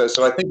apathy. And so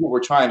I think what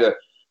we're trying to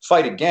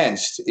fight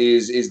against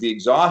is the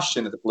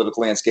exhaustion that the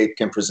political landscape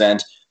can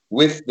present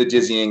with the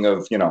dizzying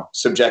of,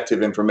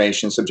 subjective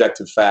information,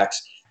 subjective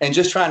facts, and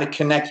just trying to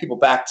connect people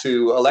back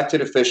to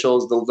elected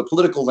officials, the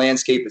political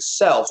landscape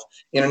itself,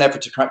 in an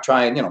effort to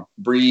try and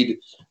breed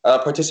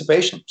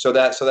participation, so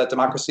that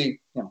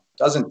democracy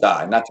doesn't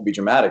die. Not to be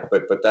dramatic,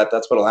 but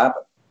that's what'll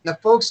happen. The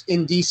folks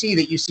in D.C.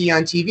 that you see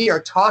on TV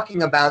are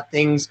talking about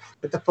things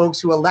that the folks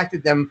who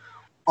elected them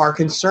are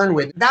concerned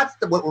with. That's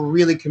what we're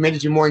really committed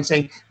to more, and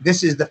saying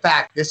this is the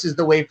fact, this is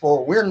the way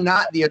forward. We're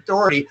not the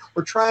authority.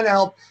 We're trying to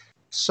help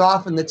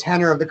soften the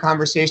tenor of the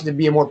conversation to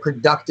be a more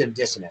productive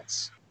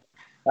dissonance.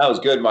 That was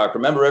good, Mark.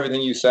 Remember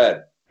everything you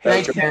said.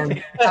 Thanks,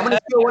 Ken. I'm going to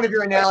steal one of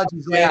your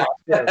analogies later.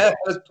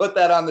 Let's put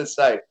that on the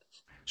site.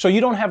 So you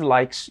don't have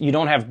likes, you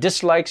don't have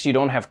dislikes, you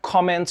don't have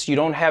comments, you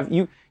don't have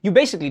you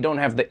basically don't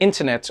have the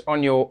internet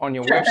on your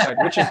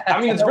website, which is,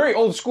 I mean, it's very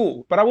old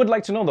school. But I would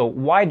like to know though,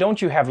 why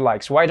don't you have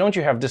likes? Why don't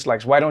you have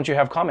dislikes? Why don't you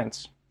have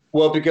comments?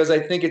 Well, because I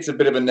think it's a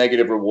bit of a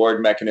negative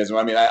reward mechanism.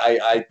 I mean,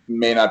 I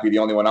may not be the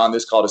only one on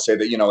this call to say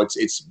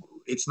that,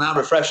 it's not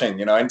refreshing.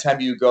 Anytime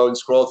you go and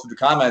scroll through the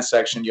comments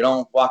section, you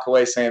don't walk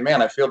away saying,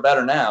 man, I feel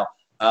better now.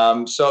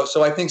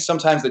 So I think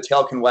sometimes the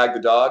tail can wag the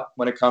dog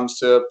when it comes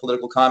to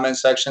political comment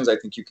sections. I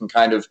think you can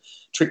kind of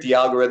trick the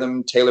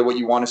algorithm, tailor what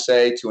you want to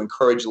say to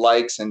encourage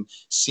likes and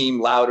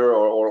seem louder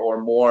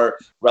or more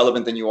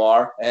relevant than you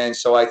are. And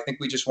so I think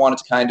we just wanted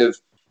to kind of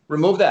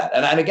remove that.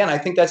 And again, I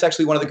think that's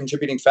actually one of the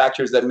contributing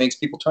factors that makes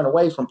people turn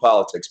away from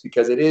politics,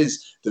 because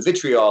the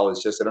vitriol is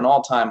just at an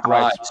all-time high.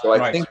 Right. So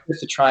I think just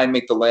to try and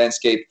make the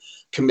landscape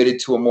committed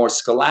to a more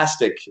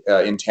scholastic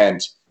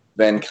intent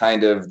than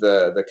kind of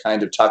the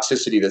kind of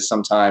toxicity that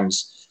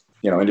sometimes,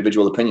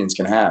 individual opinions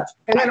can have.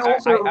 And then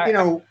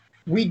also,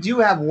 we do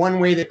have one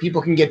way that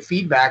people can get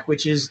feedback,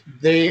 which is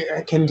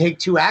they can take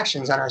two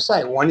actions on our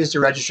site. One is to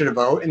register to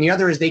vote, and the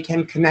other is they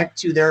can connect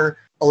to their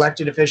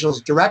elected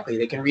officials directly.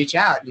 They can reach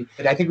out.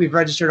 And I think we've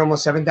registered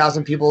almost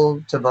 7,000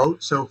 people to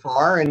vote so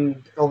far,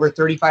 and over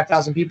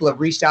 35,000 people have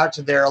reached out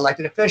to their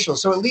elected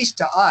officials. So at least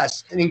to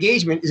us, an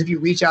engagement is if you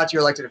reach out to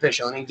your elected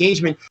official. An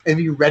engagement is if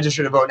you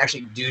register to vote and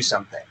actually do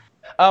something.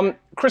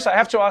 Chris, I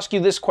have to ask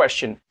you this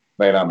question.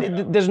 Lay it on me.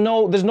 There's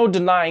no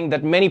denying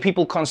that many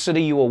people consider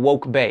you a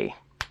woke bae,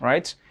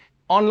 right?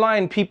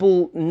 Online,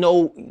 people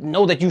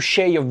know that you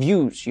share your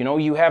views.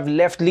 You have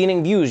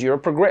left-leaning views. You're a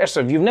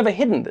progressive. You've never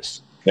hidden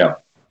this. Yeah.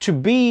 To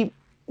be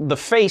the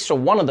face or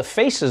one of the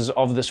faces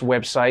of this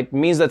website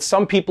means that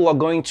some people are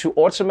going to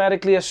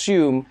automatically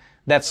assume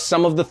that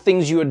some of the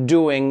things you are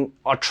doing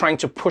are trying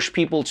to push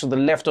people to the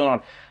left or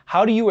not.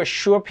 How do you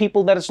assure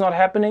people that it's not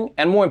happening?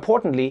 And more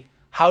importantly,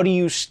 how do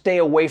you stay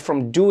away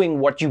from doing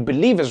what you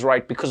believe is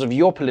right because of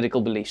your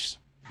political beliefs?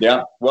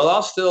 Yeah, well,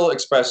 I'll still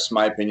express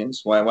my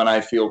opinions when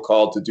I feel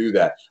called to do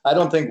that. I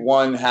don't think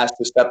one has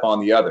to step on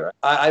the other.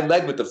 I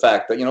led with the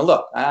fact that,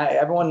 look,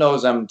 everyone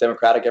knows I'm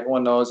Democratic.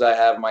 Everyone knows I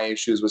have my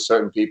issues with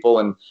certain people,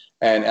 and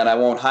I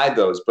won't hide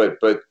those. But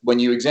when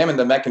you examine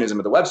the mechanism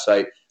of the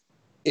website,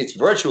 it's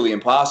virtually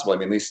impossible. I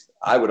mean, at least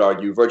I would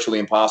argue virtually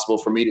impossible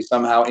for me to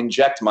somehow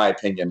inject my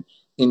opinion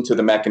into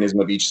the mechanism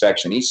of each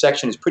section. Each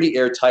section is pretty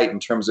airtight in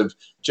terms of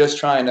just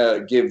trying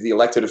to give the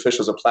elected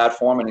officials a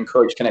platform and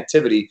encourage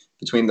connectivity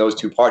between those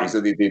two parties,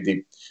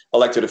 the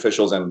elected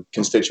officials and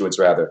constituents,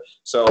 rather.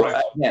 So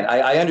again,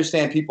 I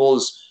understand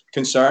people's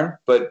concern,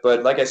 but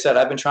like I said,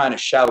 I've been trying to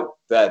shout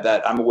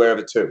that I'm aware of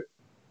it too.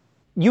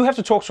 You have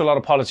to talk to a lot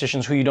of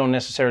politicians who you don't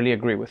necessarily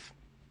agree with,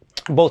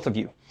 both of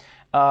you.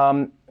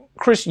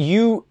 Chris,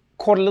 you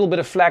caught a little bit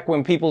of flack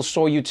when people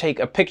saw you take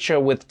a picture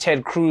with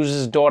Ted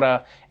Cruz's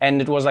daughter,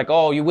 and it was like,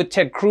 oh, you're with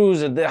Ted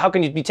Cruz, how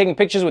can you be taking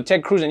pictures with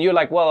Ted Cruz? And you're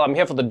like, well, I'm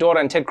here for the daughter,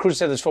 and Ted Cruz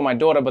says it's for my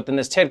daughter, but then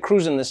there's Ted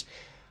Cruz in this.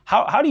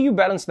 How do you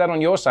balance that on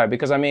your side?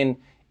 Because I mean,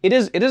 it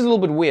is a little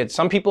bit weird.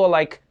 Some people are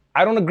like,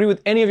 I don't agree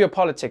with any of your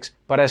politics,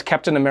 but as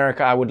Captain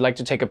America, I would like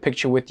to take a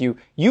picture with you.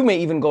 You may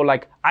even go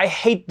like, I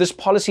hate this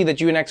policy that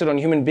you enacted on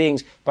human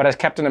beings, but as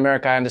Captain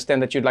America, I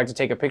understand that you'd like to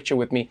take a picture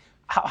with me.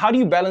 How do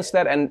you balance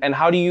that, and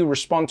how do you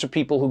respond to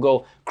people who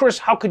go, Chris,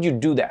 how could you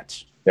do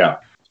that? Yeah.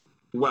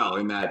 Well,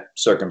 in that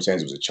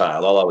circumstance, as a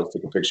child, I'll always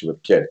take a picture with a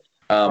kid.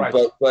 Right.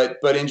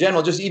 But in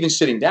general, just even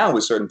sitting down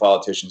with certain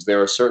politicians,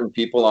 there are certain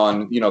people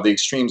on the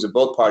extremes of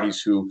both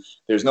parties who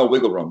there's no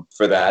wiggle room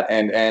for that.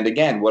 And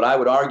again, what I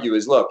would argue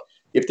is, look,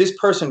 if this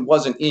person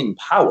wasn't in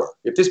power,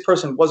 if this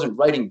person wasn't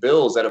writing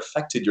bills that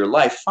affected your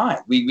life, fine.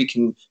 We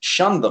can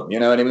shun them,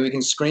 what I mean? We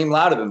can scream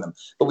louder than them.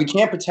 But we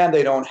can't pretend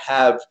they don't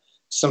have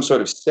some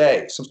sort of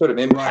say, some sort of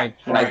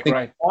impact. And I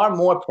think far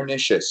more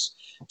pernicious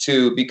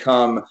to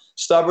become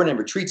stubborn and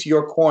retreat to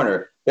your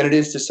corner than it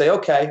is to say,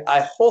 okay, I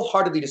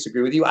wholeheartedly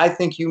disagree with you. I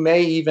think you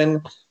may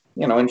even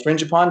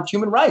infringe upon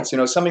human rights,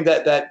 something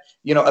that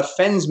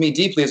offends me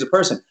deeply as a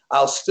person,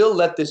 I'll still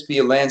let this be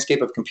a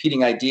landscape of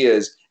competing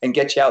ideas and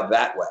get you out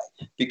that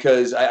way.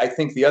 Because I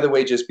think the other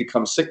way just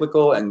becomes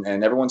cyclical and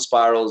everyone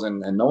spirals and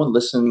no one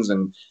listens.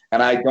 And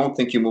I don't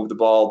think you move the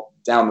ball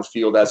down the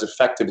field as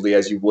effectively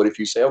as you would if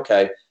you say,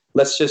 okay,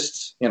 let's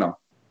just,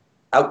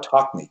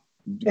 out-talk me.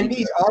 And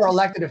these are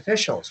elected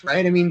officials,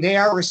 right? I mean, they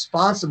are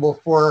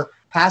responsible for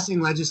passing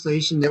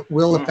legislation that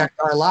will affect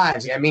our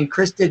lives. I mean,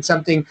 Chris did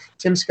something,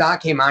 Tim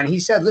Scott came on, he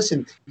said,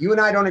 listen, you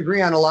and I don't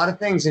agree on a lot of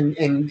things,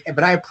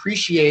 but I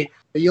appreciate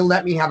that you'll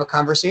let me have a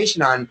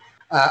conversation on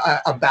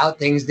about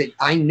things that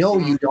I know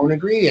you don't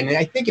agree in. And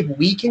I think if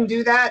we can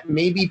do that,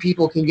 maybe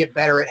people can get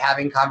better at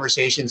having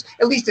conversations,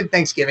 at least at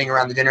Thanksgiving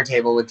around the dinner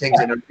table with things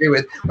they don't agree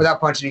with, without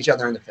punching each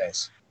other in the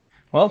face.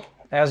 Well,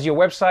 as your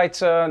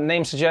website's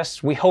name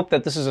suggests, we hope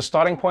that this is a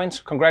starting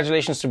point.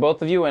 Congratulations to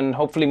both of you, and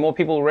hopefully more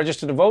people will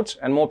register to vote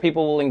and more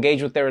people will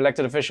engage with their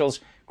elected officials.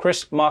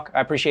 Chris, Mark,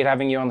 I appreciate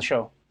having you on the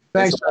show.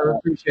 Thanks, I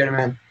appreciate it,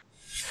 man.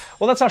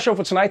 Well, that's our show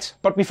for tonight.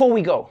 But before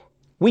we go,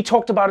 we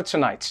talked about it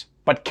tonight,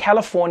 but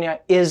California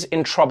is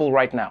in trouble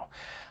right now.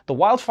 The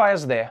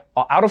wildfires there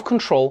are out of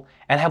control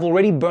and have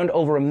already burned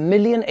over 1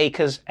 million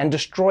acres and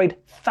destroyed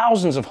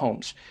thousands of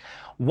homes.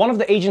 One of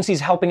the agencies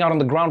helping out on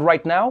the ground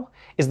right now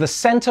is the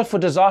Center for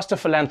Disaster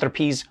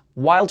Philanthropy's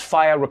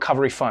Wildfire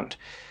Recovery Fund.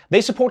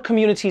 They support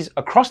communities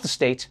across the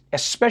state,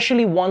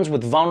 especially ones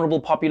with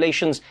vulnerable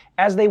populations,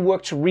 as they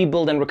work to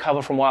rebuild and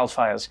recover from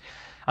wildfires.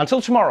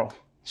 Until tomorrow,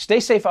 stay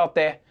safe out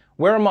there,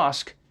 wear a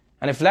mask,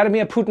 and if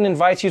Vladimir Putin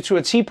invites you to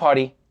a tea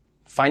party,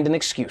 find an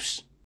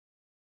excuse.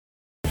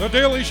 The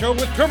Daily Show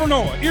with Trevor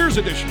Noah, Ears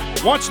Edition.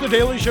 Watch The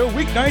Daily Show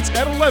weeknights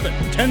at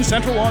 11, 10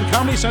 Central on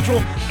Comedy Central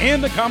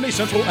and the Comedy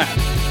Central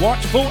app. Watch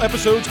full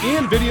episodes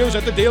and videos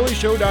at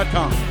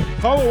thedailyshow.com.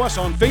 Follow us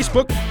on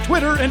Facebook,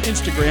 Twitter, and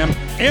Instagram,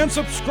 and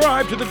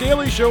subscribe to The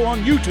Daily Show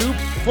on YouTube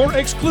for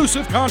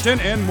exclusive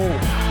content and more.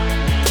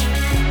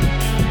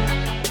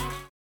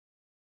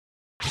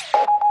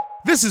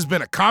 This has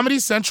been a Comedy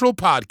Central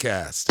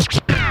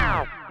podcast.